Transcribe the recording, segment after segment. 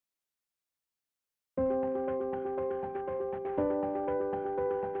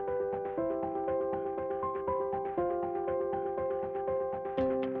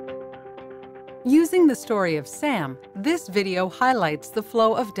Using the story of Sam, this video highlights the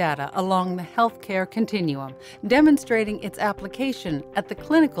flow of data along the healthcare continuum, demonstrating its application at the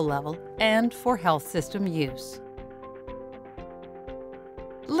clinical level and for health system use.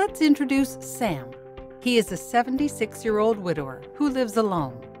 Let's introduce Sam. He is a 76-year-old widower who lives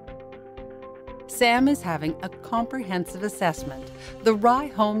alone. Sam is having a comprehensive assessment, the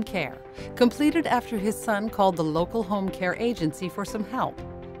CIHI Home Care, completed after his son called the local home care agency for some help.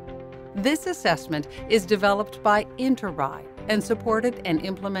 This assessment is developed by CIHI and supported and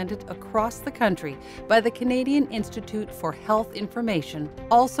implemented across the country by the Canadian Institute for Health Information,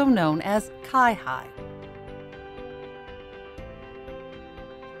 also known as CIHI.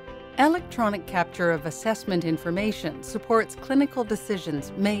 Electronic capture of assessment information supports clinical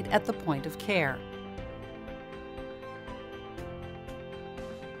decisions made at the point of care.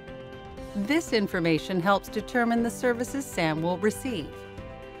 This information helps determine the services Sam will receive.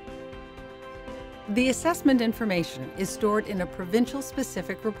 The assessment information is stored in a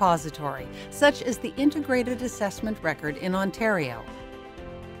provincial-specific repository, such as the Integrated Assessment Record in Ontario.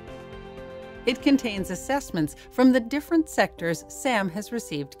 It contains assessments from the different sectors Sam has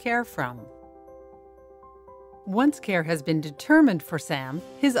received care from. Once care has been determined for Sam,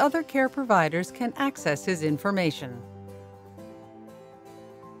 his other care providers can access his information.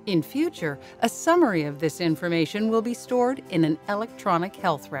 In future, a summary of this information will be stored in an electronic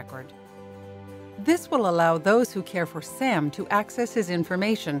health record. This will allow those who care for Sam to access his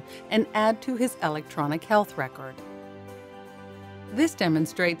information and add to his electronic health record. This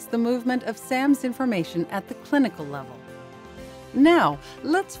demonstrates the movement of Sam's information at the clinical level. Now,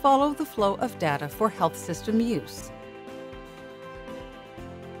 let's follow the flow of data for health system use.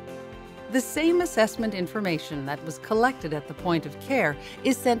 The same assessment information that was collected at the point of care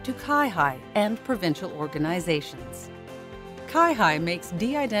is sent to CIHI and provincial organizations. CIHI makes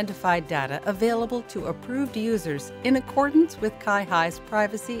de-identified data available to approved users in accordance with CIHI's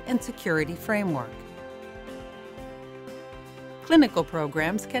privacy and security framework. Clinical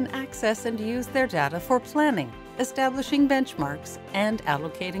programs can access and use their data for planning, establishing benchmarks, and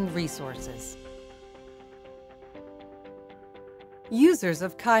allocating resources. Users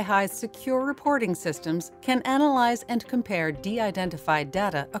of CIHI's secure reporting systems can analyze and compare de-identified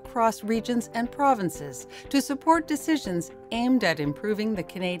data across regions and provinces to support decisions aimed at improving the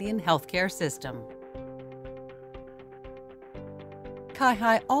Canadian healthcare system.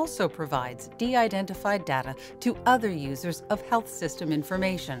 CIHI also provides de-identified data to other users of health system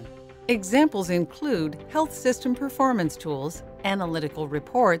information. Examples include health system performance tools, analytical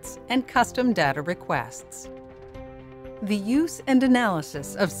reports, and custom data requests. The use and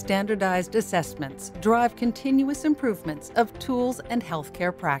analysis of standardized assessments drive continuous improvements of tools and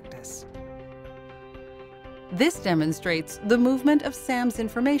healthcare practice. This demonstrates the movement of Sam's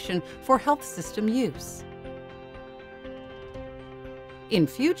information for health system use. In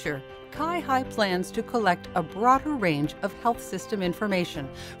future, CIHI plans to collect a broader range of health system information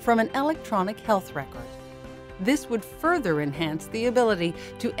from an electronic health record. This would further enhance the ability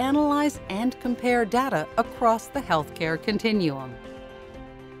to analyze and compare data across the healthcare continuum.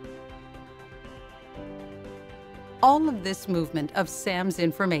 All of this movement of Sam's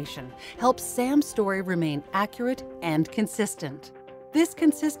information helps Sam's story remain accurate and consistent. This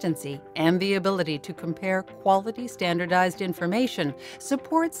consistency and the ability to compare quality standardized information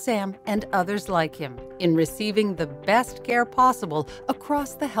supports Sam and others like him in receiving the best care possible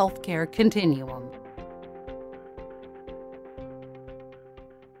across the healthcare continuum.